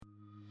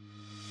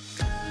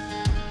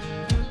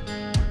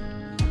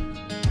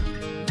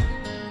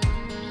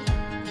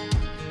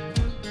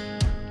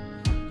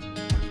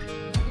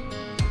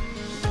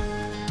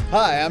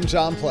Hi, I'm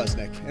John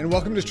Plesnick, and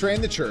welcome to Train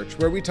the Church,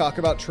 where we talk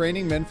about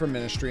training men for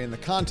ministry in the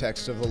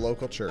context of the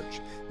local church.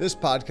 This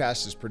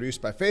podcast is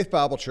produced by Faith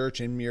Bible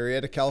Church in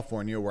Murrieta,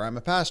 California, where I'm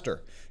a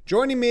pastor.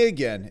 Joining me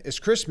again is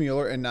Chris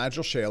Mueller and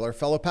Nigel Shaler,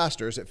 fellow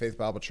pastors at Faith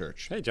Bible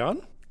Church. Hey,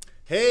 John.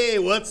 Hey,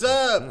 what's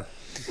up?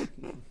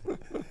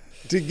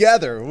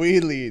 Together, we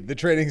lead the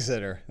Training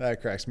Center,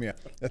 that cracks me up,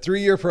 a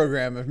 3-year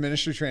program of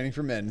ministry training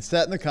for men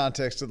set in the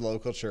context of the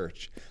local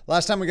church.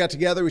 Last time we got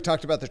together, we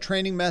talked about the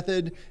training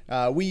method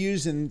we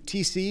use in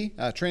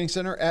TC, Training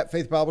Center at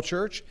Faith Bible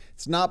Church.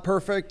 It's not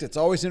perfect. It's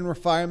always in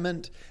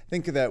refinement. I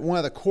think that one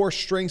of the core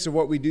strengths of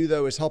what we do,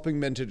 though, is helping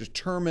men to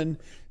determine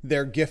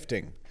their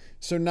gifting.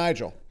 So,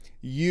 Nigel,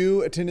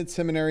 you attended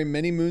seminary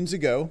many moons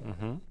ago.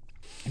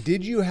 Mm-hmm.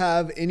 Did you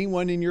have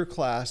anyone in your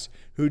class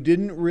who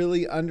didn't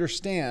really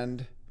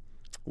understand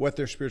what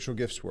their spiritual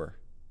gifts were?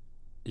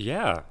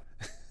 Yeah.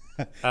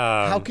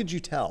 How could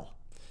you tell?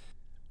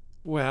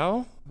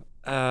 Well,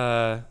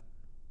 it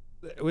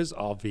was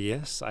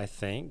obvious, I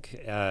think,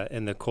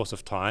 in the course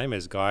of time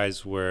as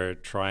guys were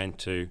trying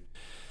to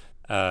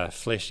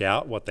flesh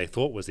out what they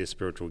thought was their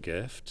spiritual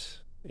gift.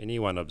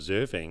 Anyone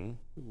observing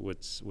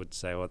would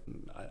say, well,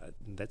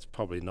 that's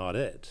probably not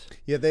it.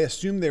 Yeah, they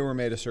assumed they were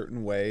made a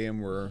certain way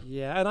and were...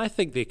 Yeah, and I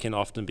think there can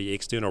often be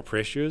external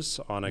pressures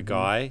on a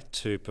guy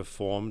to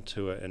perform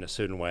in a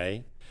certain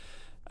way,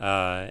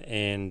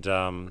 and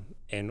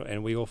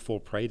we all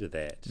fall prey to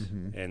that,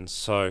 and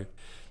so,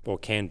 or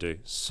can do.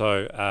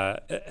 So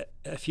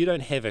if you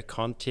don't have a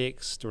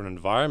context or an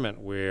environment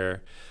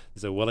where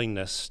there's a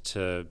willingness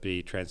to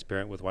be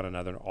transparent with one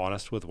another and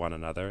honest with one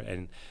another,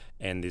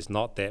 and there's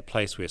not that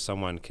place where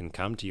someone can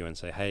come to you and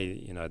say, hey,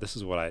 you know, this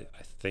is what I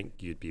think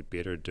you'd be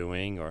better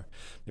doing, or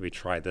maybe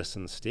try this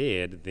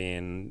instead,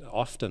 then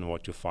often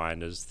what you'll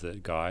find is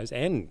that guys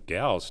and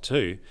gals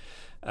too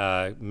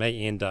may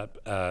end up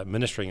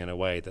ministering in a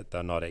way that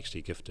they're not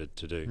actually gifted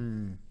to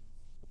do.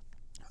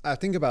 I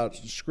think about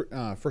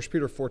 1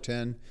 Peter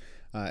 4:10,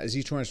 as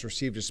each one has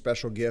received a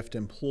special gift,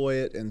 employ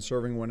it in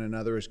serving one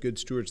another as good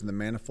stewards of the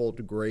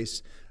manifold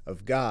grace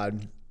of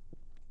God.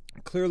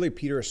 Clearly,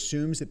 Peter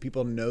assumes that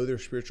people know their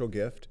spiritual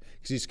gift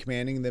because he's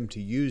commanding them to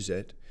use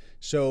it.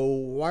 So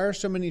why are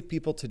so many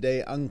people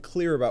today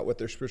unclear about what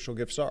their spiritual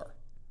gifts are?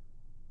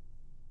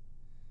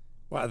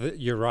 Well,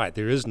 you're right.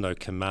 There is no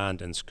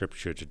command in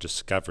Scripture to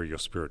discover your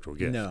spiritual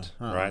gift,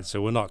 right?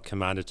 So we're not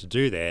commanded to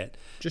do that.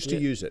 Just to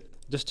use it.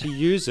 Just to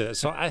use it.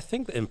 So I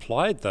think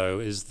implied, though,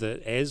 is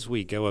that as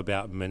we go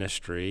about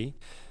ministry,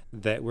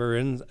 that we're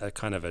in a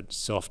kind of a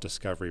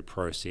self-discovery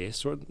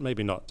process, or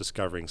maybe not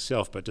discovering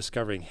self, but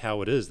discovering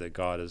how it is that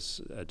God has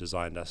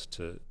designed us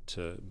to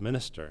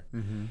minister,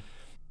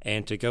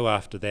 and to go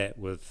after that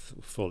with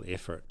full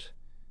effort.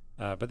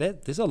 But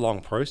there's a long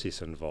process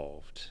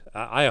involved.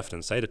 I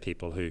often say to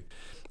people who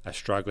are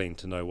struggling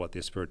to know what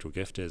their spiritual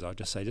gift is, I'll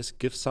just say, just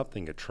give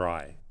something a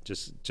try.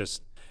 Just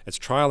it's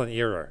trial and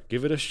error.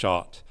 Give it a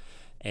shot,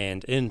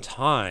 and in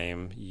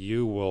time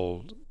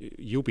you'll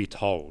be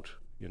told,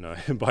 you know,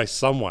 by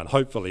someone,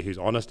 hopefully, who's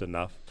honest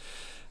enough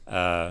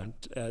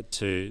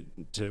to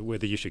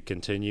whether you should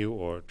continue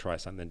or try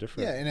something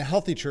different. Yeah, in a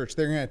healthy church,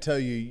 they're going to tell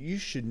you, you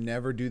should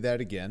never do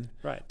that again.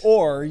 Right.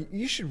 Or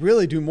you should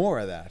really do more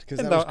of that, because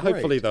that was great.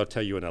 Hopefully they'll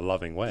tell you in a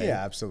loving way.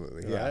 Yeah,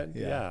 absolutely. Right?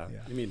 Yeah.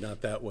 You mean not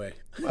that way?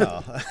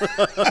 Well,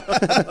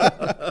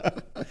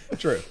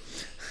 true.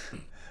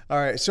 All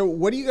right, so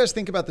what do you guys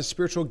think about the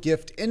spiritual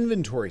gift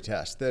inventory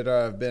tests that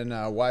have been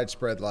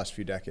widespread the last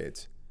few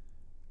decades?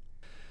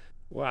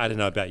 Well, I don't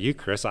know about you,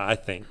 Chris. I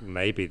think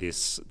maybe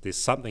there's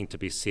something to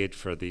be said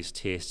for these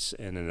tests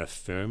in an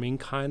affirming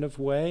kind of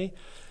way.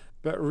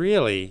 But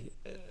really,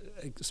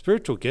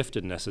 spiritual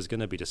giftedness is going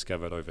to be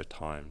discovered over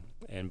time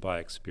and by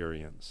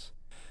experience.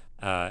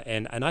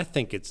 And I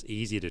think it's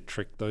easy to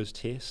trick those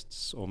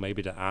tests, or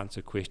maybe to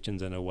answer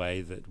questions in a way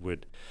that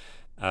would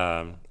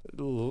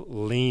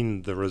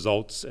lean the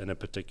results in a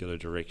particular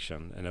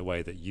direction, in a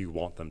way that you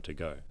want them to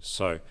go.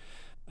 So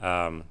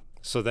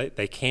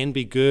they can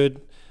be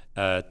good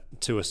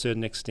to a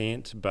certain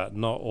extent, but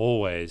not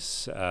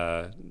always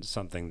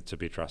something to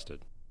be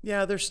trusted.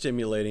 Yeah, they're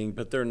stimulating,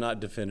 but they're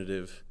not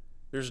definitive.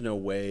 There's no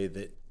way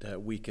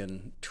that we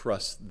can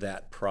trust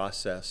that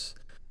process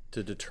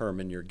to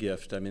determine your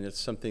gift. I mean, it's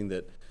something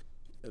that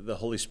the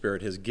Holy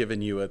Spirit has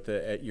given you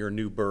at your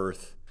new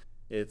birth.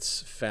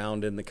 It's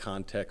found in the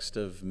context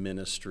of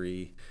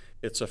ministry.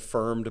 It's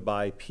affirmed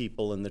by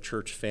people in the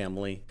church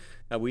family.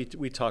 We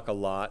talk a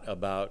lot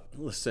about,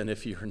 listen,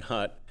 if you're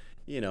not,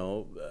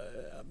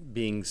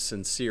 being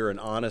sincere and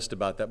honest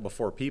about that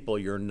before people,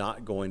 you're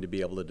not going to be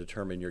able to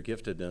determine your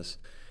giftedness.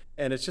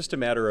 And it's just a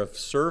matter of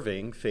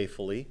serving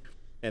faithfully,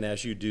 and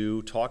as you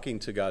do, talking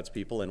to God's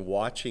people and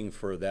watching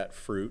for that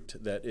fruit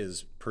that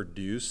is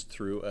produced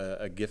through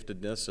a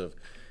giftedness of,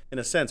 in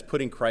a sense,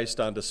 putting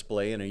Christ on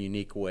display in a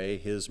unique way,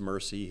 His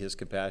mercy, His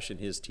compassion,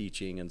 His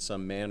teaching in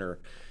some manner,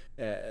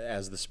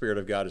 as the Spirit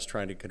of God is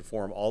trying to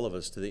conform all of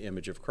us to the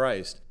image of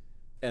Christ.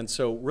 And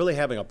so really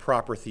having a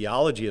proper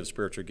theology of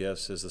spiritual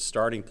gifts is the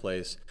starting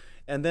place,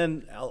 and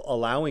then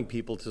allowing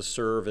people to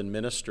serve and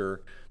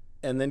minister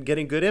and then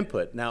getting good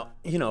input. Now,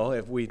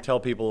 if we tell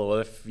people, well,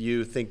 if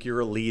you think you're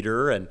a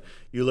leader and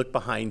you look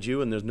behind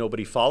you and there's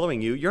nobody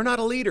following you, you're not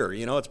a leader.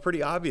 It's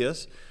pretty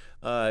obvious.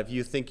 If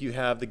you think you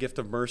have the gift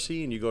of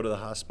mercy and you go to the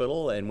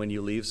hospital and when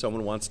you leave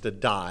someone wants to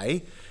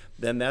die,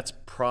 then that's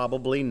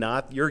probably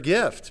not your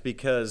gift,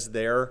 because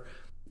they're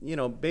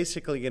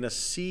basically going to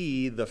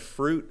see the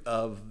fruit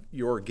of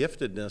your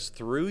giftedness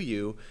through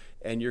you,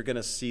 and you're going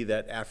to see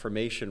that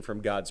affirmation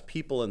from God's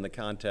people in the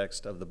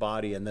context of the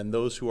body, and then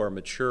those who are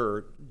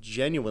mature,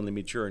 genuinely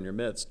mature in your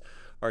midst,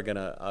 are going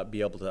to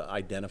be able to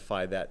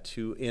identify that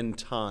too in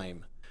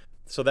time.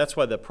 So that's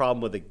why the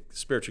problem with the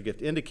spiritual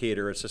gift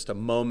indicator, it's just a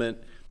moment,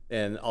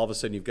 and all of a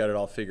sudden you've got it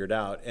all figured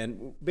out.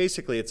 And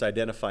basically it's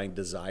identifying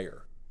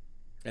desire.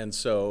 And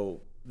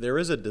so there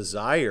is a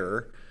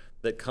desire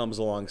that comes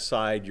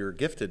alongside your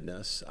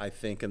giftedness. I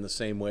think in the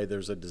same way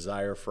there's a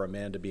desire for a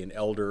man to be an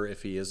elder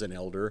if he is an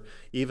elder.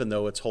 Even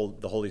though it's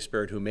the Holy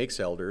Spirit who makes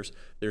elders,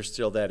 there's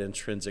still that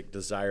intrinsic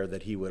desire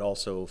that he would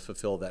also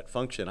fulfill that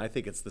function. I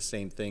think it's the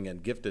same thing in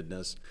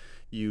giftedness.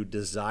 You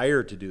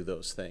desire to do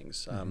those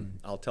things.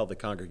 I'll tell the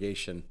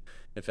congregation,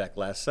 in fact,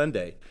 last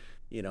Sunday,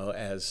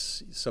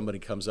 as somebody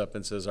comes up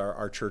and says,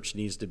 our church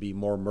needs to be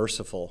more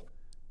merciful.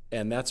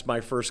 And that's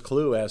my first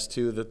clue as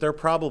to that they're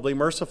probably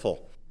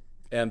merciful.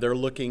 And they're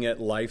looking at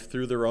life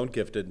through their own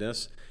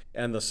giftedness.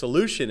 And the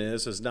solution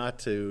is not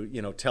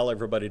to, tell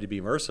everybody to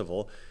be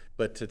merciful,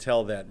 but to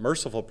tell that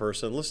merciful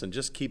person, listen,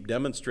 just keep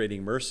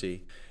demonstrating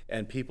mercy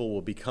and people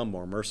will become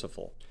more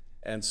merciful.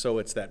 And so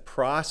it's that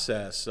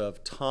process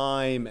of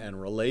time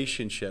and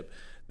relationship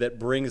that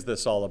brings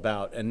this all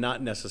about, and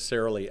not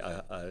necessarily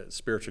a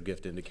spiritual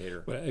gift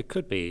indicator. Well, it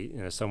could be,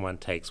 someone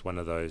takes one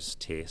of those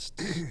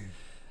tests,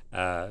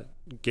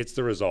 gets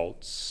the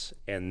results,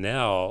 and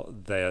now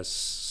they're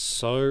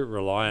so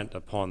reliant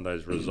upon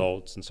those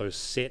results and so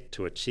set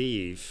to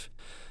achieve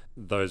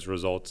those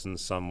results in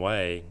some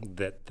way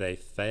that they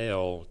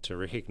fail to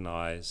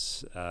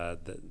recognize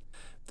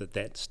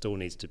that still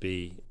needs to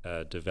be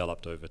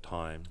developed over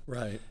time.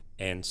 Right.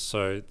 And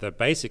so they're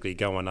basically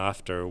going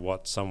after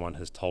what someone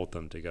has told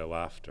them to go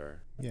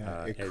after.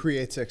 Yeah, it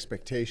creates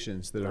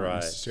expectations that aren't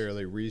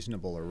necessarily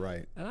reasonable or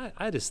right. And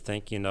I just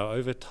think,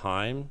 over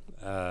time,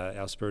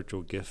 our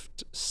spiritual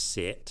gift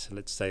set,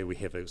 let's say we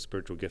have a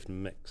spiritual gift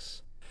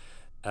mix,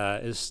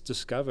 is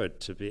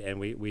discovered to be, and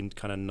we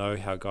kind of know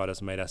how God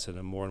has made us in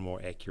a more and more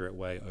accurate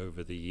way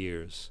over the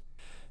years.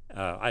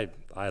 I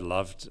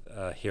loved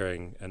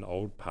hearing an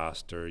old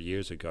pastor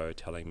years ago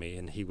telling me,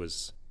 and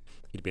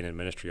he'd been in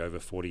ministry over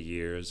 40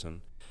 years,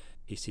 and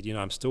he said,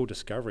 I'm still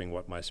discovering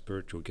what my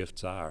spiritual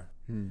gifts are.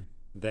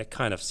 That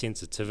kind of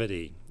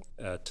sensitivity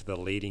to the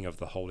leading of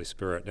the Holy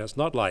Spirit. Now, it's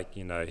not like,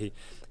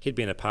 he'd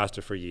been a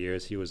pastor for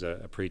years, he was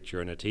a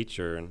preacher and a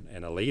teacher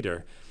and a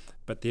leader,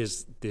 but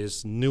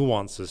there's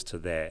nuances to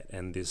that,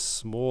 and there's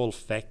small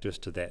factors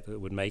to that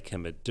would make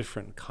him a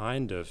different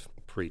kind of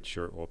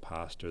preacher or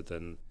pastor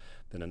than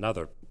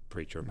another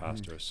preacher or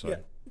pastor. So. Yeah.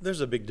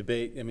 There's a big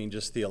debate,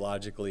 just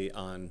theologically,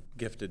 on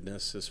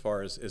giftedness as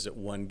far as, is it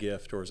one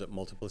gift or is it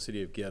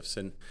multiplicity of gifts?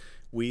 And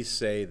we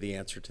say the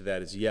answer to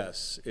that is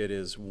yes, it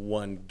is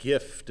one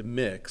gift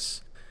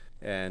mix,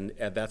 and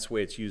that's the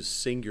way it's used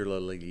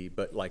singularly,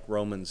 but like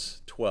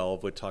Romans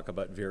 12 would talk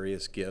about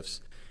various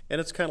gifts. And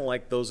it's kind of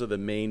like those are the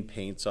main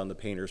paints on the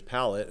painter's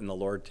palette, and the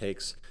Lord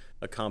takes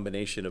a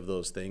combination of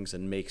those things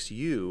and makes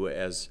you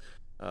as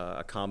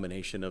a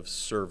combination of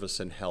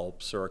service and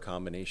helps, or a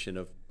combination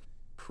of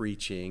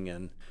preaching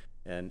and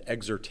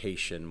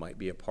exhortation might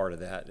be a part of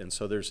that. And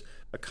so there's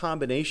a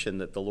combination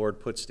that the Lord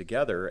puts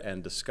together,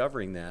 and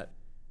discovering that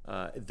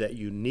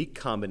unique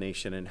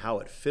combination and how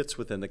it fits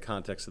within the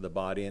context of the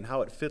body and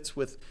how it fits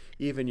with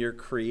even your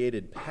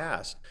created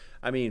past.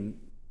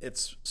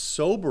 It's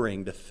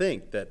sobering to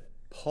think that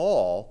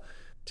Paul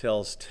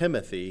tells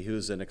Timothy,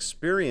 who's an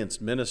experienced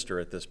minister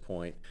at this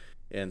point,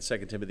 in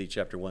 2 Timothy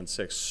chapter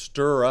 1:6,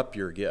 stir up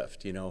your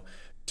gift,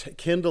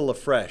 kindle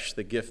afresh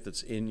the gift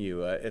that's in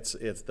you. It's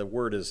the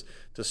word is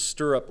to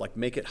stir up, like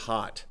make it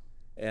hot.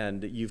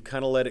 And you've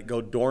kind of let it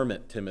go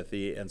dormant,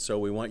 Timothy, and so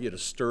we want you to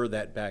stir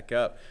that back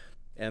up.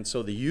 And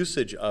so the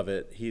usage of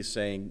it, he's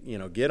saying,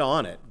 get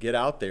on it, get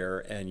out there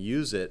and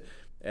use it.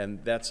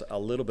 And that's a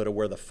little bit of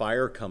where the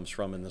fire comes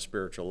from in the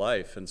spiritual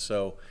life. And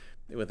so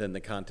within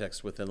the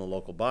context, within the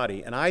local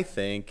body. And I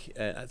think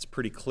it's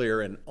pretty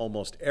clear in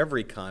almost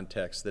every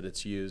context that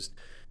it's used,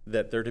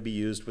 that they're to be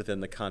used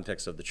within the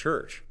context of the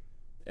church.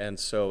 And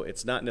so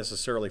it's not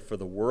necessarily for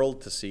the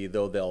world to see,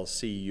 though they'll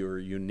see your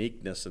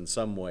uniqueness in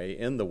some way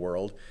in the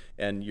world,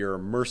 and your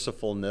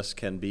mercifulness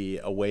can be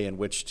a way in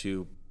which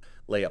to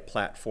lay a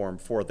platform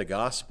for the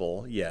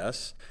gospel,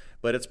 yes,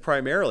 but it's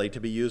primarily to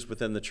be used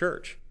within the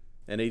church.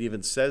 And it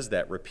even says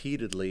that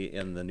repeatedly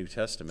in the New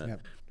Testament.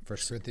 Yep. 1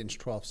 Corinthians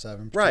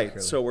 12:7.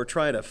 Right, so we're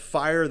trying to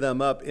fire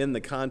them up in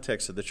the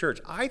context of the church.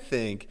 I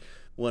think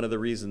one of the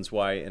reasons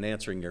why, in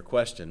answering your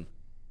question,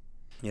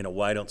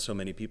 why don't so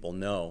many people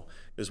know,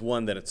 is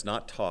one, that it's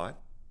not taught.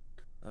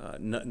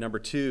 Number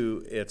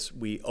two,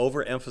 we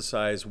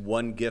overemphasize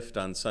one gift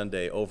on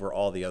Sunday over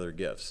all the other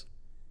gifts.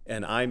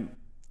 And I'm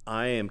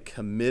I am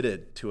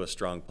committed to a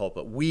strong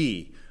pulpit.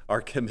 We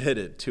are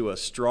committed to a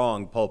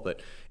strong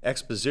pulpit,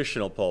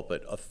 expositional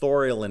pulpit,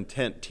 authorial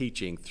intent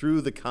teaching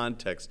through the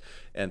context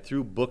and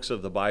through books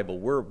of the Bible.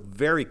 We're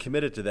very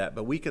committed to that,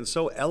 but we can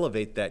so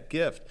elevate that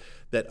gift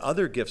that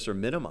other gifts are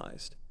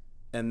minimized.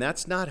 And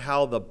that's not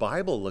how the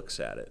Bible looks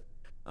at it.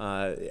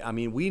 I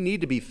mean, we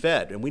need to be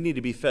fed, and we need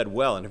to be fed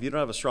well. And if you don't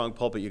have a strong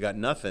pulpit, you got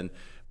nothing.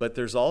 But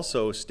there's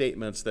also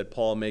statements that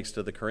Paul makes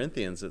to the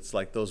Corinthians. It's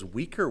like those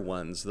weaker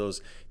ones,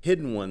 those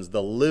hidden ones,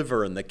 the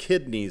liver and the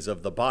kidneys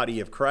of the body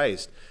of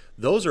Christ.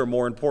 Those are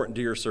more important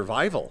to your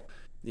survival.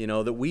 You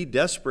know, that we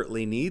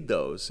desperately need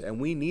those, and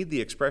we need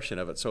the expression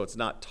of it. So it's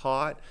not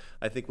taught.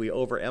 I think we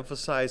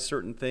overemphasize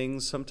certain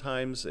things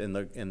sometimes in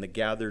the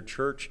gathered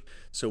church,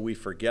 so we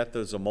forget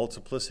there's a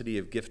multiplicity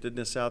of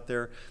giftedness out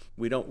there.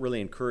 We don't really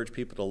encourage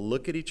people to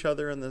look at each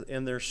other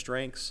in their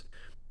strengths,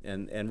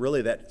 and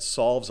really that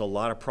solves a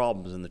lot of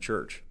problems in the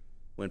church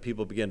when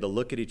people begin to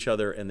look at each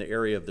other in the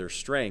area of their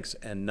strengths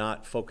and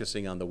not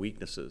focusing on the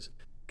weaknesses.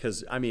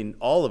 Because, I mean,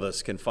 all of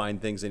us can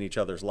find things in each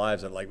other's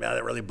lives that are like, man,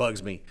 that really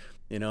bugs me.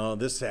 You know,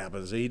 this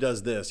happens, he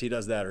does this, he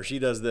does that, or she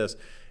does this.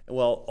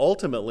 Well,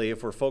 ultimately,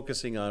 if we're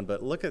focusing on,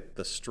 but look at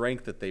the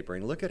strength that they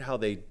bring, look at how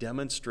they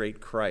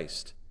demonstrate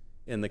Christ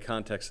in the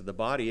context of the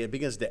body, it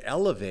begins to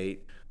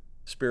elevate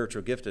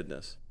spiritual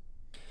giftedness.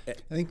 I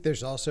think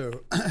there's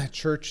also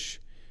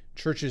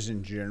churches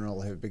in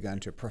general have begun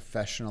to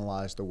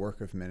professionalize the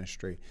work of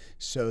ministry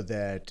so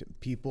that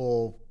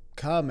people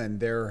come and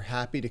they're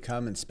happy to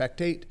come and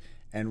spectate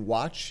and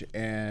watch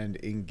and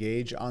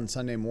engage on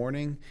Sunday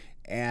morning,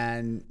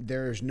 and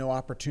there's no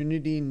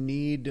opportunity,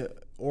 need,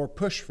 or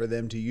push for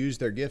them to use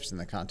their gifts in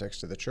the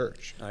context of the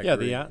church.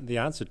 The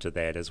answer to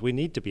that is we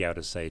need to be able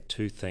to say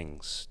two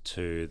things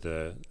to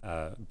the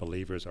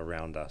believers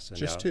around us.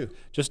 Just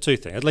two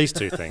things, at least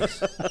two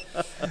things.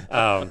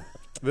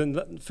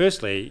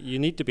 Firstly, you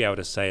need to be able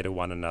to say to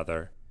one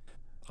another,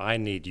 I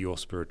need your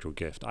spiritual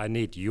gift. I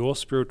need your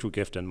spiritual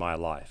gift in my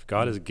life.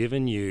 God has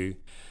given you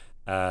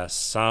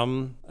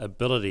some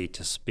ability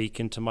to speak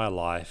into my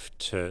life,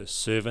 to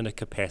serve in a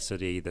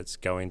capacity that's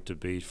going to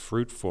be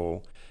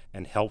fruitful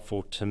and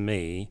helpful to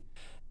me.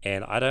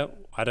 And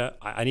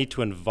I need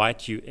to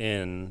invite you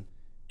in,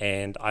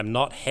 and I'm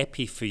not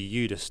happy for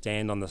you to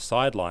stand on the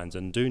sidelines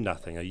and do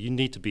nothing. You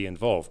need to be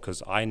involved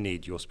because I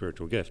need your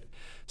spiritual gift.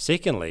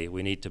 Secondly,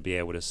 we need to be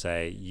able to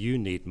say, you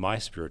need my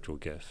spiritual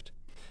gift.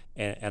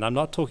 And I'm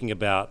not talking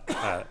about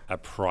a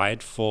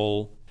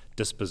prideful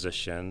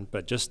disposition,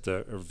 but just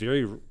a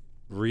very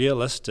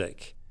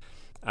realistic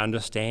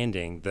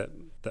understanding that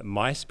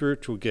my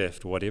spiritual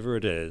gift, whatever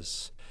it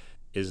is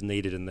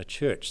needed in the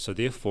church. So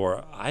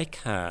therefore, I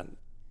can't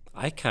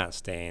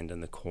stand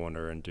in the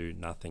corner and do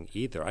nothing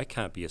either. I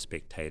can't be a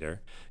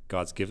spectator.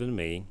 God's given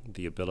me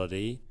the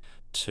ability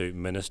to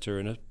minister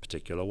in a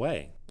particular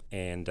way.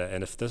 And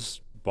if this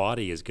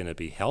body is going to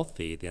be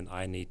healthy, then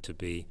I need to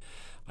be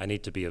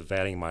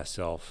availing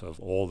myself of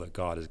all that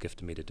God has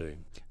gifted me to do.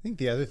 I think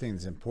the other thing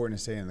that's important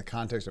to say in the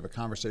context of a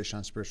conversation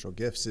on spiritual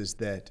gifts is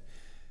that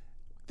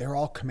they're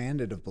all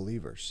commanded of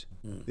believers.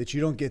 That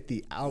you don't get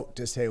the out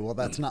to say, well,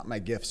 that's not my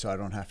gift, so I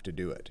don't have to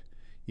do it.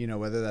 You know,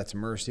 whether that's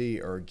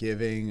mercy or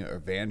giving or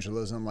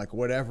evangelism, like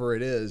whatever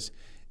it is,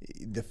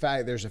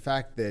 there's a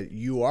fact that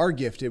you are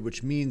gifted,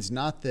 which means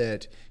not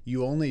that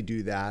you only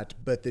do that,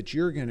 but that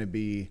you're going to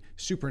be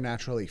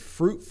supernaturally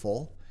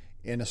fruitful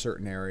in a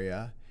certain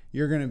area.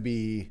 You're going to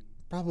be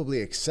probably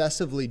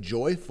excessively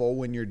joyful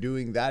when you're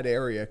doing that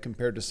area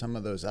compared to some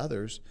of those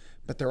others,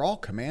 but they're all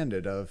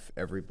commanded of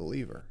every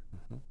believer.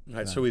 Mm-hmm.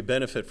 Right, so we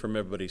benefit from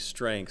everybody's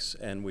strengths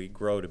and we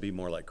grow to be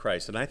more like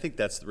Christ. And I think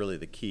that's really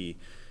the key,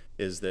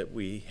 is that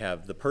we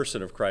have the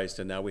person of Christ,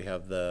 and now we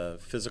have the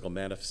physical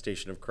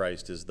manifestation of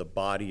Christ is the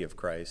body of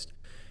Christ.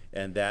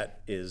 And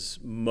that is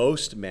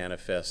most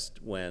manifest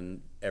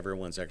when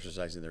everyone's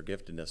exercising their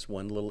giftedness.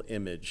 One little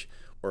image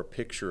or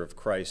picture of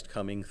Christ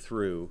coming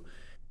through.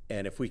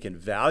 And if we can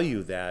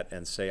value that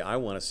and say, I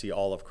want to see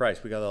all of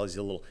Christ, we got all these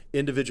little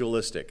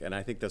individualistic. And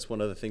I think that's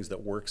one of the things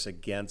that works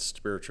against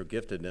spiritual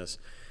giftedness,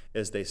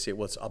 is they say,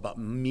 well, it's about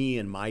me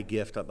and my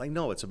gift. I'm like,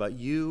 no, it's about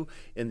you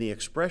in the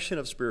expression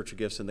of spiritual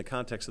gifts in the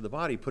context of the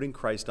body, putting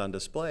Christ on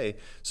display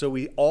so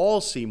we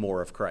all see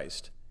more of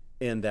Christ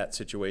in that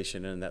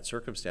situation and in that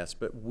circumstance.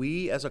 But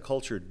we as a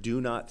culture do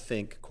not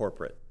think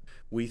corporate.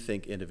 We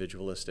think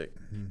individualistic.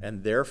 Mm-hmm.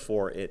 And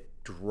therefore, it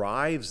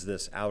drives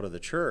this out of the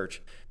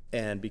church.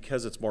 And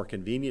because it's more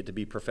convenient to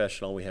be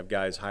professional, we have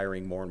guys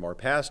hiring more and more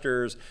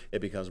pastors. It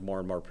becomes more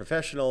and more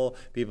professional.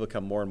 People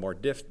become more and more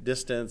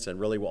distant, and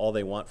really all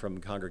they want from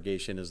the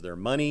congregation is their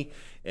money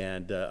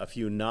and a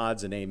few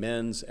nods and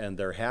amens, and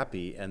they're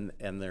happy and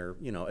their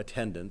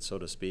attendance, so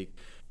to speak.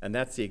 And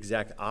that's the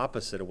exact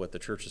opposite of what the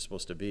church is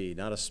supposed to be.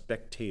 Not a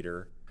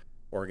spectator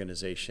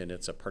organization.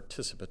 It's a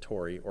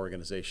participatory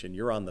organization.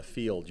 You're on the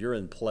field. You're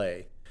in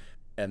play.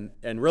 And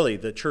really,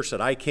 the church that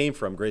I came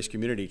from, Grace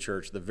Community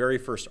Church, the very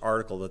first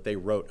article that they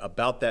wrote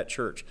about that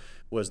church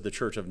was the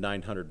Church of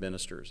 900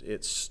 Ministers.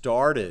 It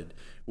started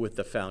with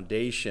the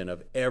foundation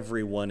of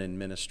everyone in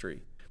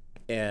ministry.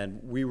 And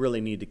we really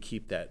need to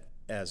keep that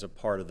as a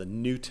part of the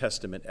New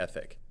Testament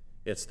ethic.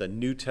 It's the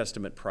New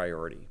Testament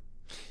priority.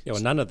 Yeah,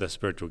 well, none of the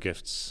spiritual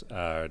gifts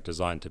are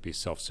designed to be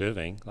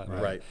self-serving.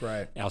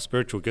 Right. Our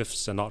spiritual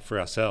gifts are not for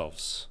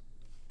ourselves.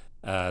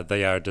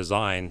 They are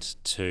designed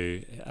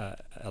to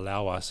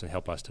allow us and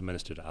help us to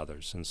minister to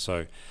others. And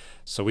so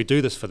we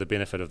do this for the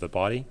benefit of the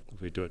body.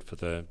 We do it for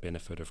the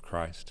benefit of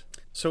Christ.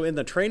 So in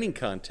the training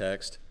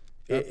context,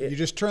 you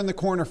just turned the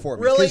corner for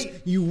me. Really?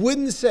 Because you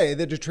wouldn't say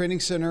that a training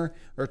center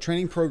or a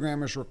training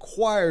program is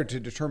required to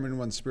determine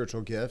one's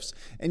spiritual gifts,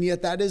 and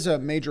yet that is a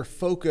major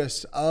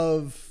focus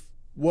of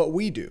what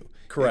we do.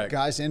 Correct. And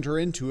guys enter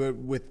into it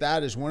with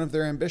that as one of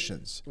their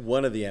ambitions.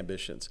 One of the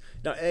ambitions.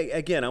 Now,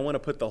 again, I want to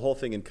put the whole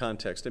thing in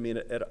context. I mean,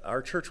 at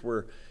our church,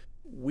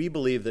 we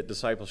believe that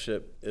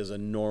discipleship is a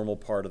normal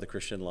part of the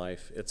Christian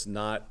life. It's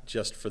not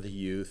just for the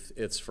youth.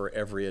 It's for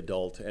every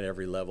adult at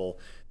every level.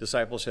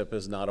 Discipleship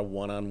is not a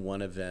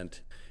one-on-one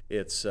event.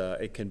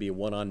 It can be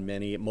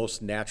one-on-many.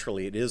 Most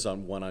naturally, it is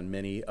on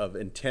one-on-many of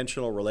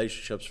intentional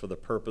relationships for the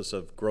purpose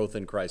of growth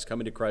in Christ,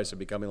 coming to Christ and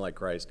becoming like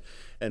Christ.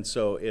 And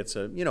so it's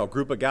a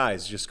group of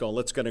guys just going,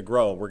 let's going to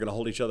grow. We're going to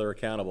hold each other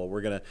accountable.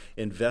 We're going to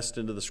invest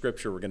into the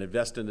Scripture. We're going to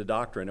invest into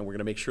doctrine, and we're going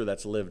to make sure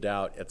that's lived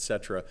out,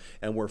 etc.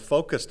 And we're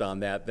focused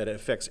on that it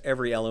affects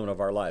every element of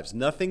our lives.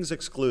 Nothing's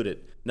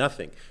excluded.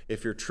 Nothing.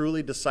 If you're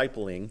truly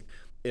discipling,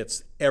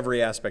 it's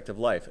every aspect of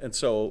life. And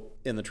so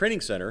in the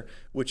training center,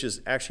 which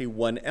is actually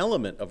one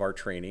element of our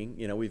training,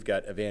 we've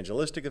got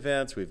evangelistic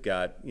events, we've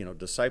got,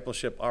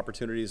 discipleship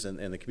opportunities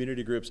in the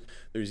community groups.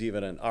 There's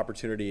even an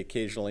opportunity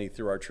occasionally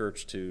through our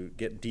church to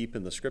get deep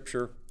in the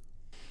Scripture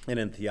and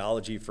in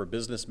theology for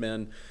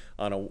businessmen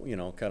on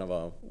a, kind of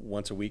a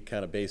once a week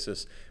kind of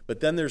basis. But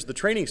then there's the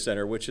training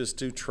center, which is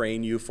to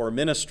train you for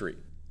ministry.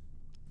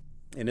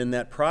 And in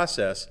that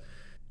process,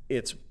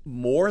 it's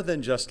more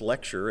than just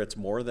lecture. It's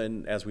more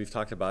than, as we've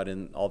talked about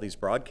in all these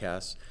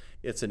broadcasts,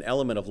 it's an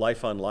element of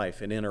life on life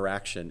and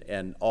interaction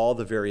and all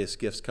the various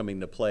gifts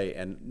coming to play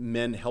and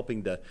men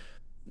helping to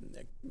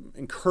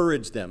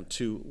encourage them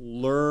to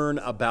learn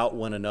about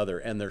one another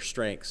and their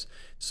strengths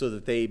so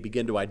that they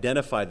begin to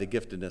identify the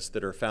giftedness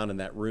that are found in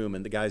that room,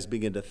 and the guys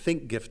begin to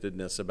think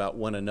giftedness about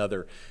one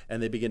another,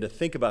 and they begin to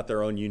think about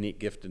their own unique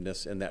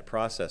giftedness in that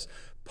process.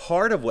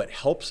 Part of what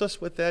helps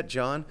us with that,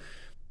 John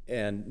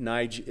and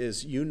Nige,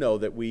 is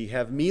that we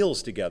have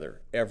meals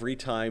together every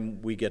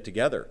time we get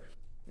together.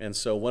 And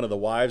so one of the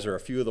wives or a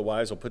few of the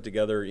wives will put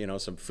together,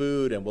 some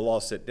food, and we'll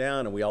all sit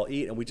down and we all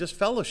eat, and we just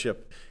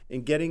fellowship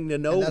in getting to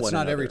know one another. That's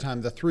not every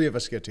time the three of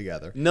us get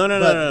together. No.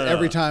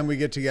 Every time we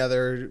get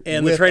together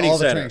and with the training all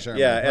the center. training center.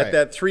 Yeah, right. at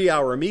that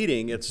 3-hour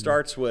meeting, it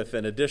starts with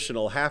an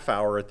additional half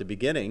hour at the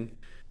beginning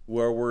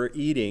where we're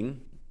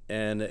eating,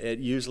 and it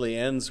usually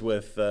ends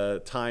with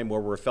time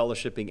where we're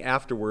fellowshipping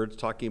afterwards,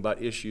 talking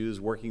about issues,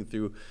 working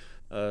through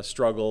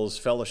struggles,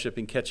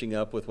 fellowshipping, catching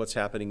up with what's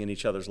happening in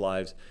each other's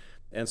lives.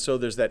 And so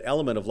there's that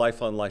element of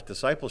life-on-life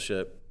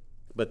discipleship,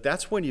 but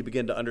that's when you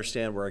begin to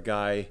understand where a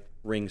guy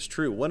rings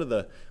true. One of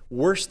the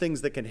worst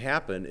things that can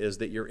happen is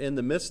that you're in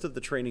the midst of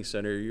the training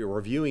center, you're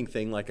reviewing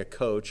things like a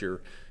coach,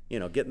 you're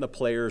getting the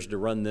players to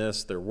run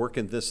this, they're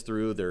working this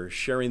through, they're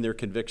sharing their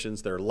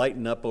convictions, they're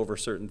lighting up over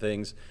certain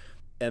things.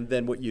 And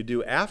then what you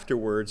do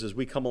afterwards is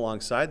we come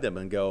alongside them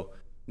and go,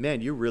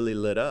 man, you really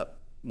lit up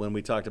when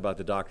we talked about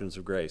the doctrines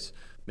of grace.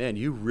 Man,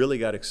 you really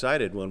got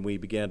excited when we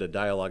began to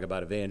dialogue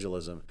about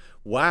evangelism.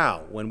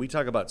 Wow, when we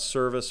talk about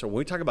service or when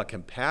we talk about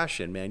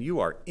compassion, man, you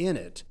are in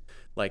it,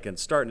 and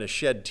starting to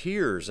shed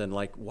tears and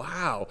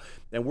wow.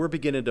 And we're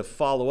beginning to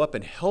follow up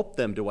and help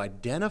them to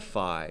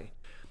identify.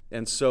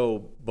 And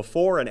so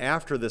before and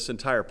after this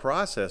entire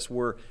process,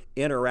 we're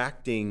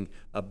interacting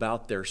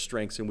about their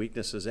strengths and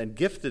weaknesses, and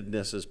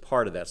giftedness is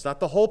part of that. It's not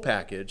the whole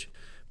package,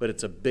 but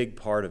it's a big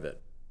part of it.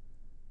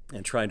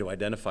 And trying to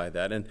identify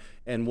that.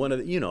 And one of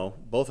the,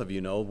 both of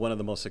one of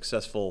the most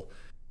successful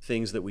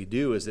things that we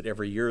do is that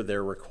every year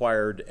they're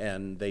required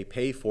and they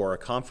pay for a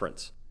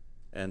conference.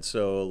 And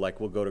so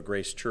we'll go to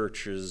Grace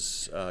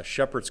Church's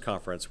Shepherd's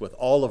Conference with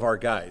all of our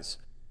guys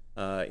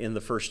in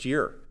the first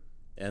year.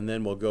 And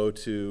then we'll go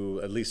to,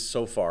 at least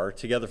so far,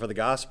 Together for the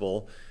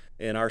Gospel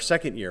in our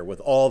second year with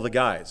all the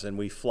guys. And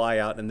we fly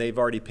out, and they've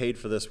already paid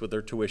for this with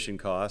their tuition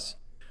costs.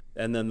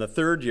 And then the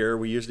third year,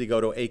 we usually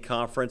go to a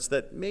conference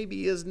that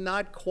maybe is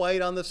not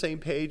quite on the same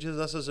page as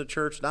us as a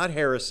church, not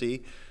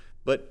heresy,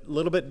 but a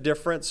little bit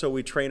different. So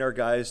we train our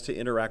guys to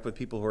interact with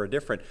people who are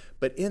different.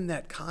 But in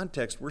that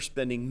context, we're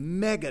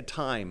spending mega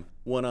time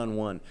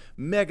one-on-one,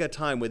 mega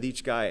time with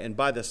each guy. And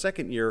by the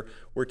second year,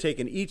 we're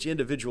taking each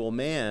individual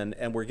man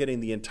and we're getting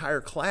the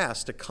entire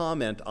class to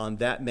comment on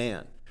that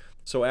man.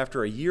 So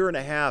after a year and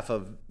a half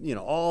of,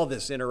 all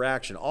this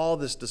interaction, all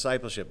this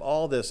discipleship,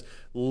 all this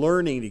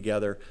learning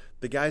together,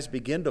 the guys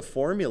begin to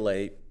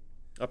formulate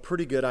a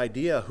pretty good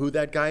idea who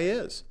that guy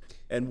is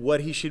and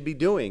what he should be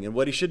doing and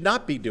what he should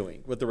not be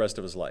doing with the rest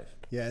of his life.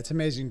 Yeah, it's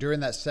amazing. During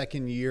that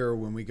second year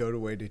when we go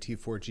away to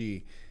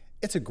T4G,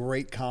 it's a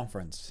great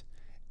conference.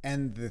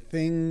 And the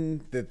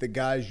thing that the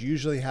guys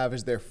usually have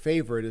as their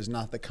favorite is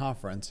not the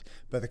conference,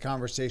 but the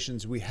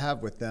conversations we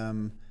have with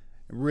them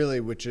really,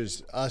 which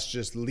is us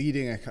just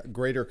leading a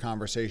greater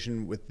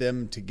conversation with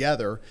them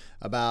together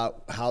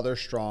about how they're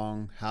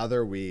strong, how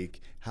they're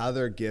weak, how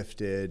they're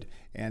gifted,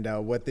 and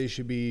what they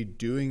should be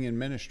doing in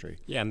ministry.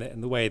 Yeah,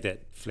 and the way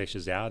that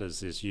fleshes out is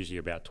there's usually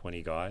about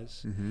 20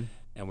 guys.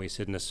 And we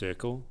sit in a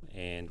circle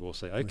and we'll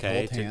say,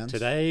 okay,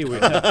 today we're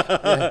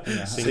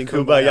sing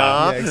Kumbaya.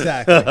 Yeah,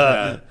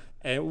 exactly.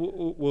 And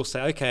we'll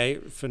say, okay,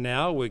 for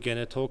now we're going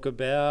to talk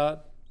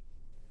about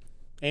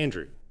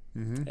Andrew.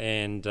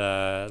 And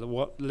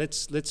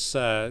let's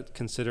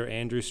consider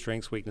Andrew's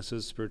strengths,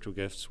 weaknesses, spiritual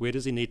gifts. Where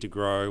does he need to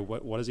grow?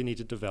 What does he need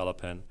to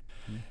develop in?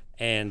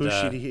 And who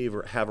should he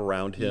have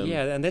around him?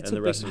 Yeah, and that's a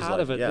big part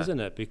of it, yeah.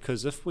 isn't it?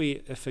 Because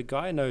if a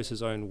guy knows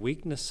his own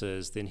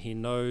weaknesses, then he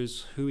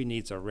knows who he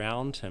needs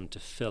around him to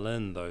fill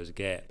in those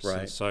gaps. Right.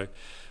 And so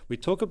we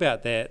talk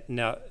about that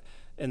now.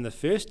 In the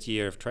first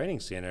year of Training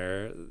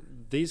Center,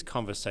 these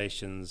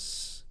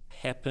conversations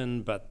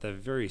happen, but they're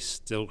very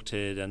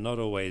stilted and not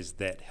always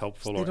that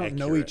helpful or accurate. They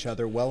don't know each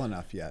other well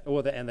enough yet.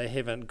 And they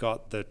haven't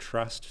got the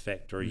trust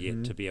factor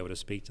yet to be able to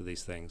speak to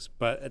these things.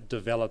 But it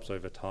develops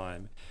over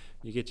time.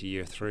 You get to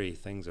year 3,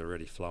 things are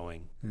already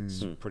flowing.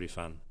 It's pretty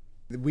fun.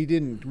 We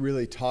didn't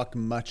really talk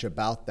much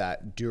about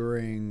that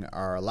during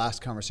our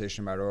last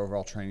conversation about our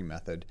overall training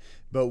method,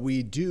 but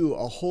we do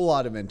a whole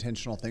lot of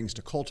intentional things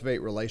to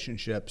cultivate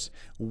relationships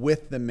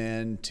with the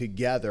men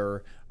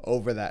together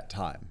over that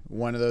time.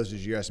 One of those,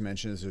 as you guys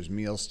mentioned, is there's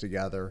meals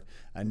together.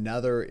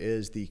 Another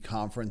is the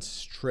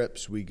conference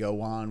trips we go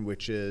on,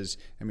 which is,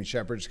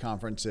 Shepherd's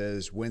Conference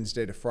is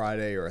Wednesday to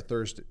Friday or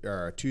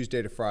a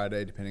Tuesday to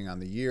Friday, depending on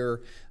the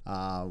year.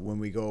 When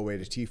we go away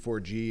to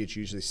T4G, it's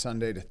usually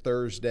Sunday to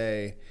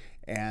Thursday.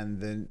 And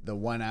then the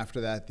one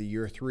after that, the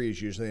year 3,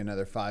 is usually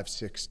another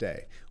 5-6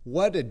 day.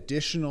 What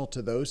additional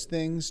to those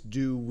things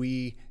do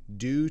we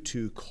do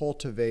to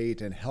cultivate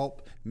and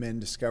help men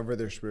discover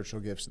their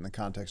spiritual gifts in the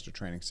context of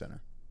Training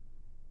Center?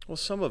 Well,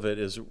 some of it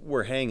is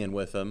we're hanging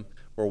with them.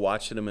 We're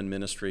watching them in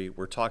ministry.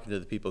 We're talking to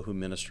the people who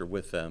minister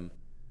with them.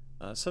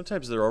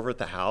 Sometimes they're over at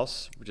the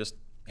house. We're just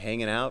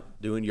hanging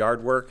out, doing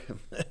yard work,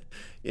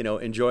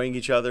 enjoying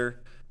each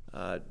other.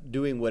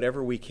 Doing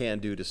whatever we can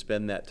do to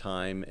spend that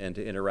time and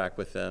to interact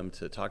with them,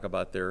 to talk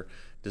about their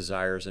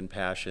desires and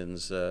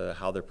passions,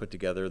 how they're put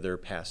together, their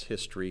past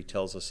history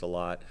tells us a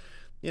lot,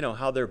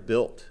 how they're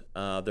built,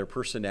 their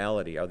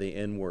personality, are they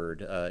inward,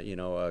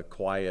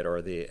 quiet, or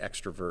are they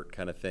extrovert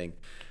kind of thing,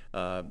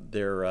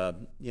 their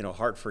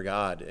heart for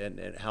God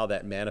and how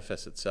that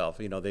manifests itself.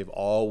 They've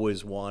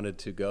always wanted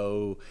to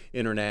go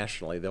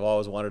internationally. They've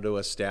always wanted to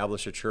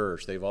establish a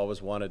church. They've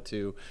always wanted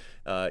to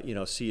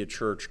see a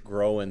church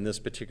grow in this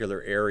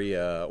particular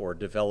area or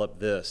develop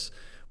this,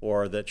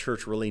 or that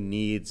church really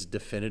needs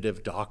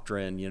definitive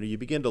doctrine. You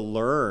begin to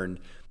learn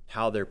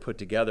how they're put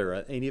together,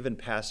 and even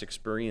past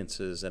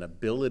experiences and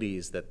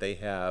abilities that they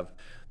have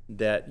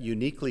that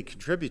uniquely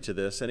contribute to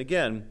this. And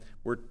again,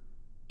 we're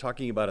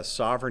talking about a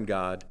sovereign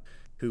God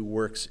who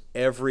works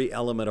every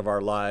element of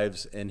our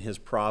lives in his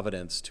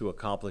providence to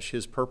accomplish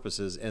his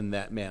purposes in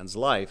that man's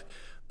life,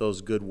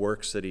 those good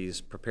works that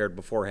he's prepared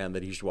beforehand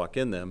that he should walk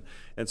in them.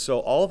 And so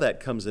all that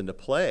comes into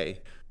play.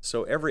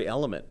 So every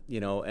element,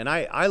 and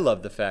I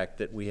love the fact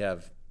that we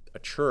have a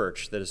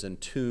church that is in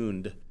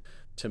tuned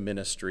to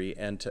ministry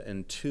and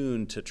in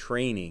tune to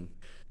training.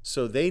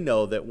 So they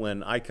know that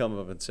when I come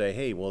up and say,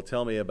 hey, well,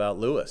 tell me about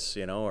Lewis,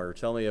 or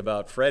tell me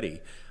about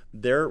Freddie,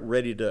 they're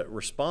ready to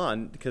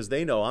respond because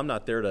they know I'm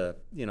not there to,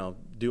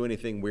 do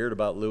anything weird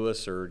about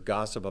Lewis or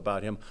gossip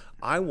about him.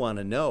 I want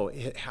to know,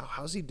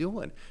 how's he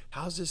doing?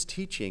 How's his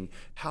teaching?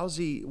 How's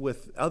he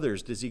with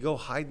others? Does he go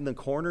hide in the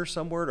corner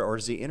somewhere, or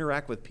does he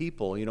interact with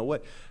people?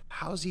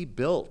 How's he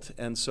built?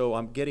 And so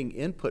I'm getting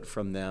input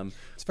from them.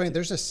 It's funny,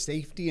 there's a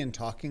safety in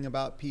talking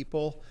about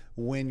people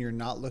when you're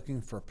not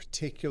looking for a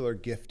particular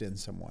gift in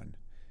someone.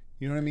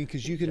 You know what I mean?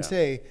 Because you can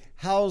say,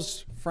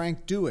 how's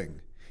Frank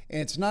doing?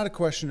 And it's not a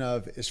question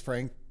of, is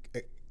Frank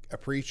a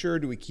preacher?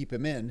 Do we keep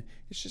him in?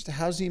 It's just,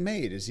 how's he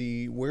made?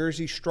 Where is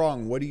he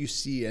strong? What do you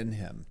see in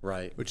him?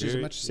 Right. Which is a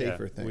much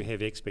safer thing. We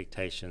have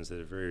expectations that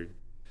are very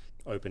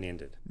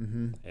open-ended,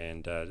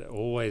 and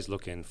always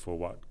looking for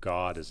what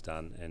God has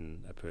done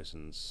in a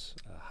person's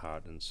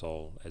heart and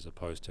soul, as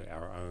opposed to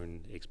our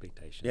own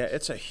expectations. Yeah,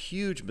 it's a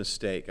huge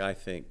mistake, I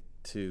think,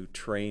 to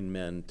train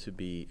men to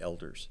be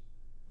elders,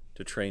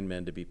 to train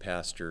men to be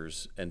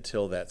pastors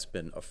until that's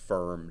been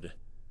affirmed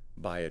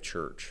by a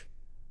church.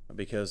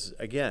 Because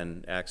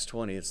again, Acts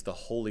 20, it's the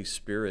Holy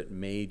Spirit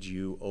made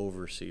you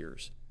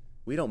overseers.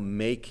 We don't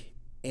make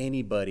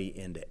anybody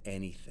into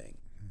anything.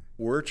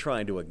 We're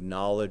trying to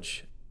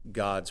acknowledge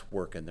God's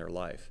work in their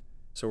life.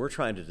 So we're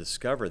trying to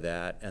discover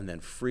that and then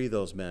free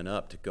those men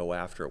up to go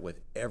after it with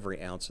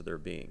every ounce of their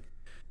being.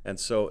 And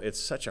so it's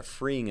such a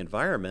freeing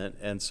environment.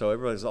 And so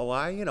everybody's,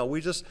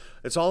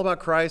 it's all about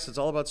Christ. It's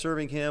all about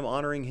serving him,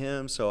 honoring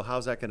him. So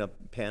how's that going to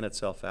pan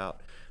itself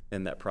out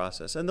in that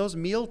process? And those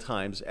meal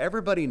times,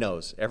 everybody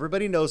knows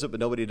it, but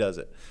nobody does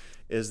it.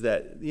 is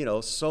that,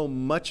 so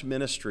much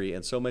ministry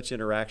and so much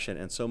interaction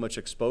and so much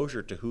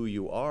exposure to who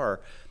you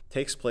are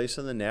takes place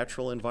in the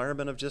natural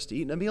environment of just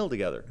eating a meal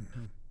together.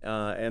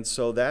 And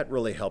so that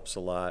really helps a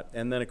lot.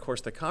 And then, of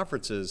course, the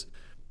conferences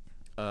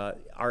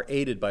are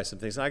aided by some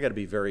things. And I got to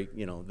be very,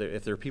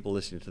 if there are people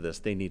listening to this,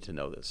 they need to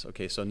know this.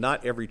 Okay, so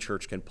not every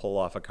church can pull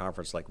off a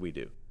conference like we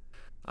do.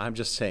 I'm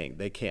just saying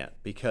they can't,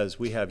 because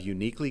we have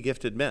uniquely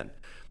gifted men.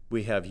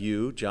 We have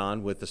you,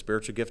 John, with the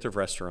spiritual gift of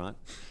restaurant,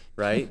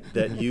 right?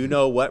 That you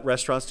know what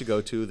restaurants to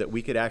go to, that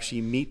we could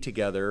actually meet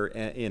together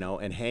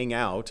and hang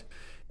out.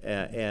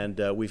 And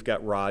we've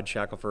got Rod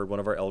Shackelford, one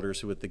of our elders,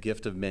 who with the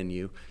gift of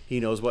menu. He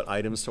knows what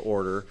items to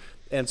order.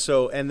 And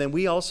then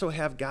we also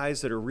have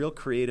guys that are real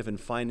creative in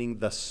finding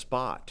the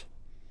spot,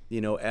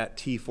 at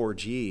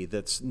T4G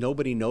that's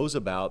nobody knows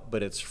about,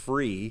 but it's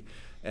free.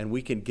 And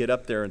we can get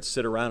up there and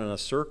sit around in a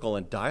circle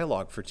and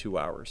dialogue for 2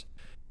 hours.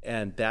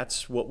 And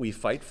that's what we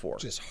fight for.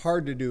 It's just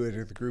hard to do it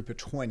with a group of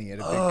 20 at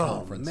a big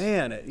conference. Oh,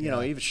 man.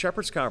 Even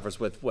Shepherd's Conference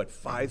with,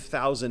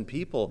 5,000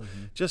 people,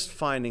 just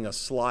finding a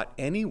slot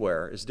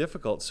anywhere is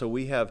difficult. So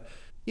we have,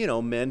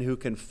 men who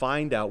can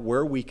find out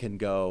where we can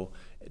go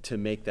to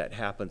make that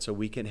happen so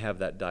we can have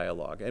that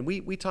dialogue. And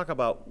we talk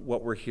about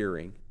what we're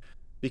hearing,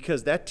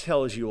 because that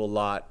tells you a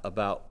lot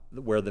about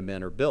where the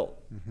men are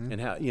built. And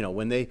how,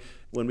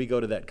 when we go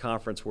to that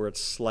conference where it's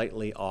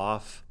slightly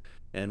off,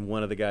 and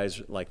one of the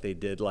guys, like they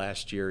did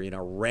last year,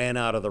 ran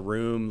out of the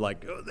room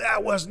like, oh,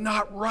 that was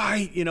not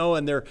right,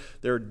 and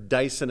they're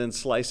dicing and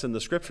slicing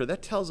the scripture.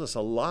 That tells us a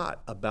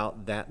lot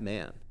about that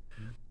man.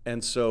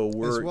 And so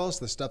as well as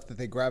the stuff that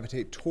they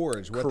gravitate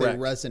towards, what Correct.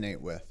 They resonate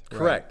with.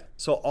 Correct. Right?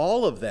 So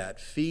all of that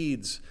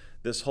feeds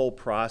this whole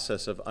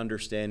process of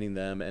understanding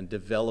them and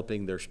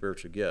developing their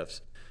spiritual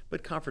gifts.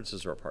 But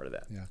conferences are a part of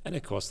that. Yeah. And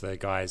of course, the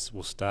guys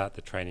will start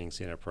the training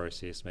center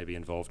process, maybe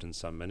involved in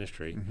some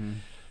ministry.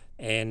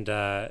 And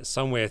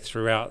somewhere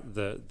throughout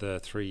the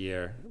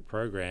 3-year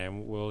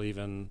program, we'll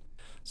even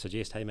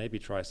suggest, hey, maybe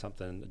try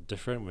something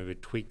different, maybe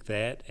tweak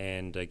that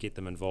and get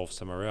them involved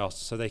somewhere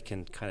else so they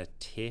can kind of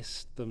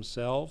test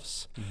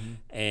themselves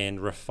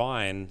and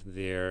refine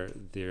their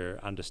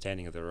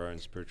understanding of their own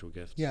spiritual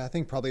gifts. Yeah, I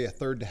think probably a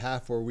third to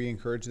half where we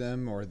encourage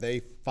them, or they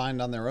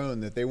find on their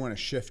own that they want to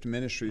shift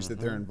ministries that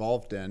they're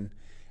involved in.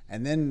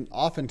 And then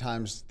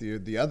oftentimes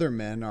the other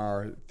men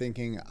are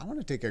thinking, I want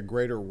to take a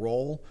greater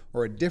role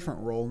or a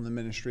different role in the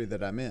ministry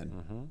that I'm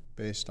in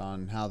based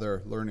on how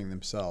they're learning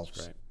themselves.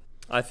 That's right.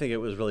 I think it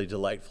was really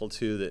delightful,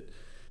 too, that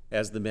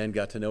as the men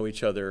got to know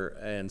each other,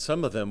 and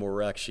some of them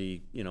were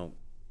actually,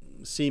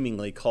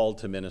 seemingly called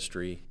to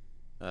ministry,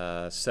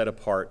 set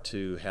apart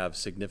to have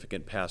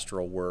significant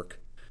pastoral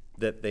work,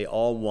 that they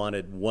all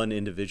wanted one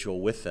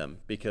individual with them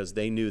because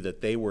they knew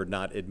that they were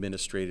not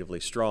administratively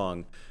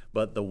strong,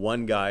 but the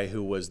one guy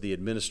who was the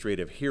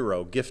administrative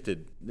hero,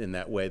 gifted in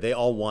that way, they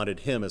all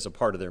wanted him as a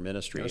part of their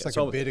ministry. It was like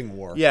a bidding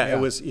war. Yeah, it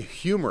was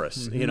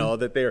humorous,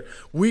 that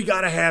we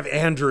got to have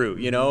Andrew,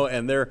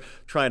 and they're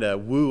trying to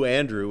woo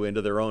Andrew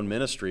into their own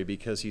ministry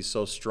because he's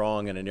so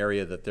strong in an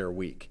area that they're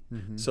weak.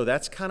 So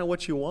that's kind of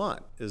what you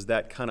want, is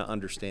that kind of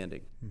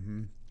understanding.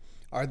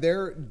 Are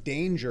there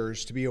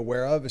dangers to be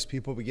aware of as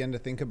people begin to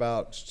think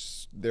about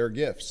their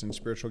gifts and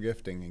spiritual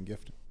gifting and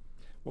gifting?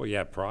 Well,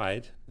 yeah,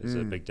 pride is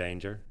a big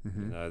danger.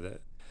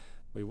 That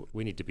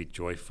we need to be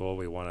joyful.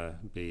 We want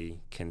to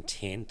be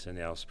content in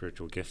our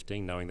spiritual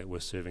gifting, knowing that we're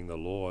serving the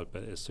Lord.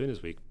 But as soon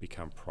as we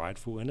become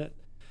prideful in it,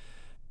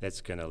 that's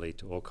going to lead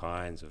to all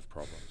kinds of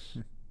problems.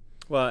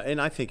 Well,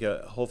 and I think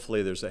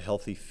hopefully there's a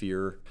healthy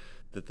fear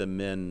that the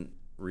men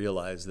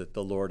realize that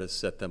the Lord has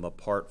set them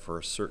apart for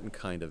a certain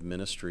kind of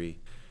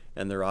ministry.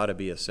 And there ought to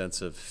be a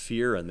sense of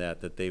fear in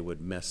that they would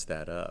mess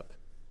that up,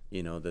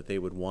 that they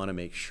would want to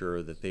make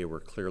sure that they were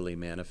clearly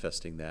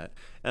manifesting that.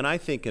 And I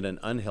think in an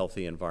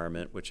unhealthy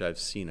environment, which I've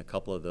seen a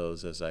couple of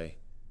those as I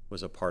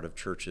was a part of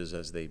churches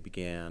as they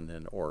began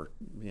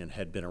and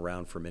had been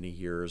around for many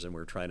years and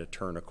we're trying to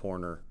turn a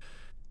corner,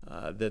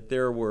 that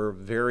there were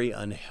very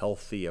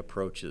unhealthy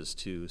approaches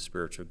to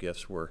spiritual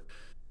gifts where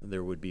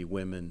there would be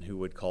women who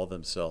would call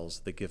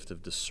themselves the gift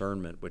of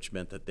discernment, which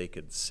meant that they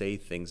could say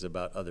things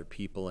about other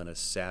people in a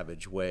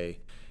savage way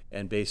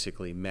and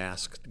basically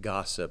masked,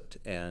 gossiped,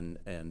 and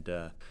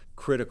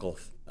critical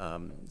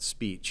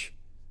speech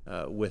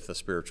with a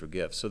spiritual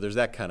gift. So there's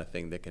that kind of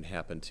thing that can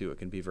happen too. It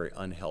can be very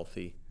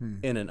unhealthy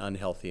in an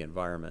unhealthy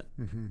environment.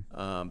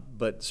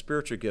 But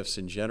spiritual gifts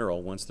in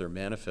general, once they're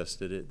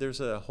manifested, there's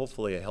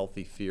hopefully a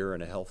healthy fear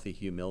and a healthy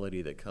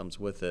humility that comes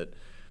with it.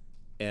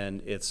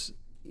 And it's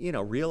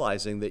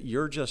realizing that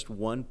you're just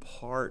one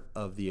part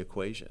of the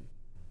equation.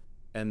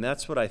 And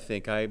that's what I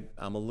think I'm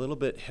a little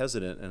bit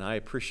hesitant, and I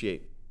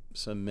appreciate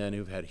some men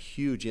who've had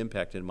huge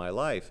impact in my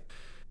life,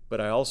 but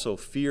I also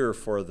fear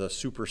for the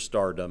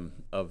superstardom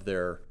of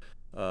their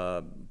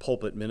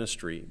pulpit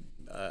ministry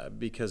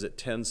because it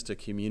tends to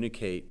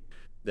communicate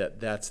that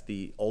that's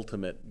the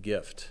ultimate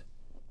gift.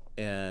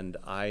 And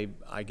I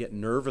get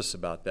nervous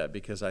about that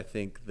because I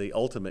think the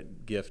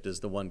ultimate gift is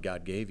the one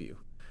God gave you.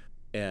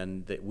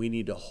 And that we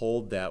need to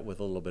hold that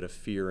with a little bit of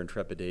fear and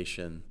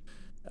trepidation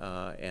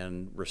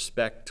and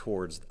respect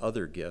towards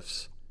other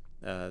gifts,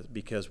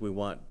 because we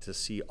want to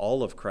see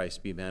all of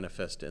Christ be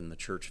manifest in the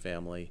church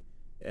family,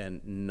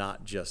 and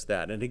not just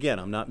that. And again,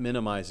 I'm not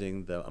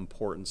minimizing the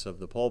importance of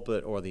the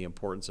pulpit or the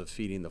importance of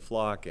feeding the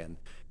flock and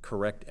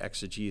correct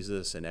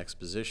exegesis and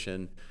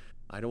exposition.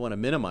 I don't want to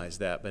minimize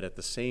that, but at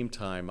the same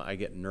time, I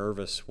get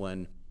nervous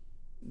when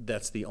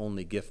that's the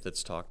only gift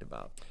that's talked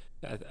about.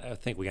 I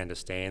think we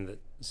understand that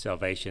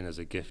salvation is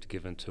a gift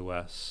given to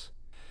us.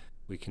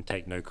 We can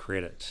take no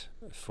credit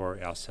for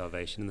our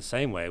salvation. In the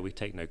same way, we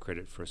take no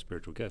credit for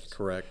spiritual gifts.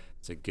 Correct.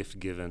 It's a gift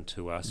given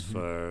to us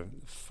for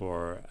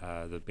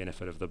the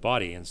benefit of the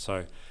body. And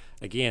so,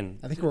 again,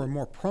 I think we're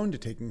more prone to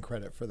taking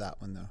credit for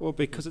that one, though. Well,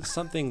 because it's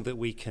something that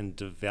we can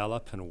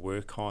develop and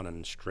work on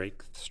and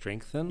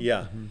strengthen.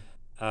 Yeah.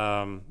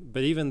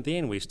 But even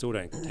then, we still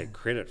don't take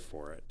credit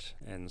for it.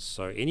 And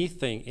so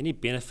any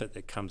benefit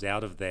that comes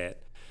out of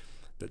that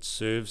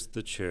serves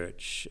the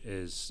church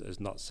is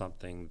not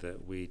something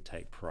that we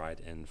take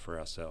pride in for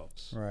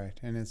ourselves. Right.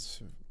 And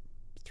it's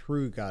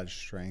through God's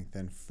strength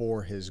and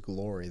for his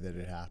glory that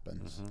it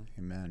happens.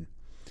 Amen.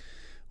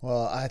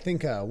 Well, I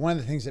think one of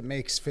the things that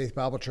makes Faith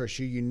Bible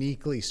Church a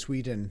uniquely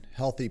sweet and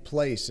healthy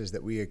place is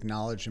that we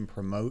acknowledge and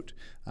promote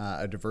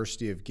a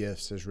diversity of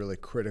gifts as really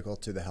critical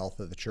to the health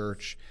of the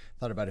church. I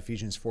thought about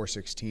Ephesians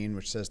 4:16,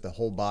 which says the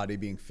whole body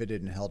being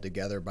fitted and held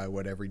together by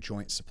what every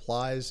joint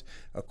supplies,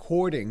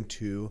 according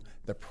to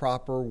the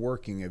proper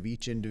working of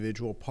each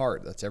individual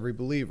part. That's every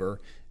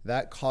believer.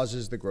 That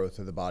causes the growth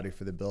of the body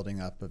for the building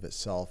up of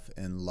itself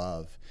in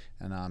love.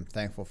 And I'm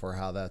thankful for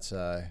how that's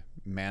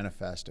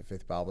manifest at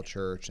Faith Bible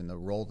Church and the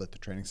role that the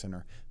Training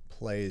Center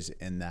plays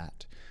in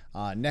that.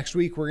 Next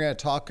week, we're going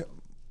to talk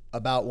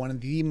about one of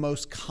the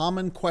most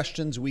common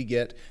questions we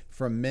get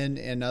from men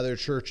in other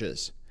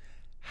churches.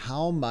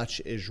 How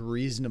much is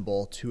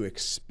reasonable to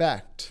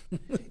expect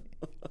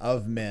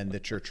of men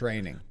that you're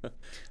training?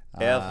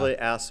 Every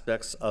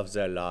aspects of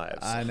their lives.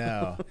 I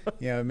know.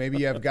 Maybe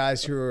you have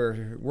guys who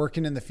are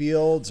working in the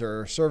fields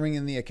or serving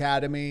in the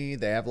academy.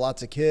 They have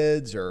lots of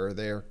kids, or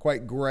they're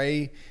quite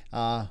gray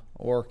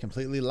or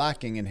completely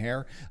lacking in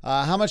hair.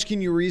 How much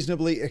can you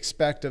reasonably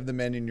expect of the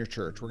men in your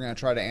church? We're going to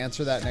try to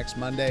answer that next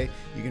Monday.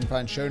 You can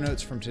find show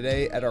notes from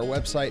today at our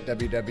website,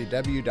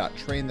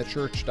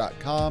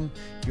 www.trainthechurch.com.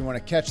 If you want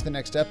to catch the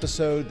next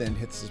episode, then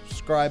hit the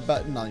subscribe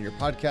button on your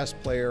podcast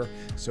player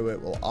so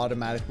it will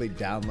automatically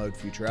download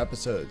future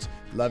episodes.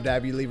 Love to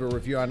have you leave a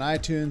review on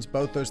iTunes.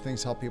 Both those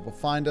things help people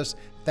find us.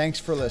 Thanks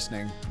for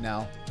listening.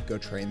 Now, go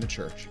train the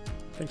church.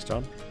 Thanks,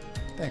 John.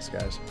 Thanks,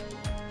 guys.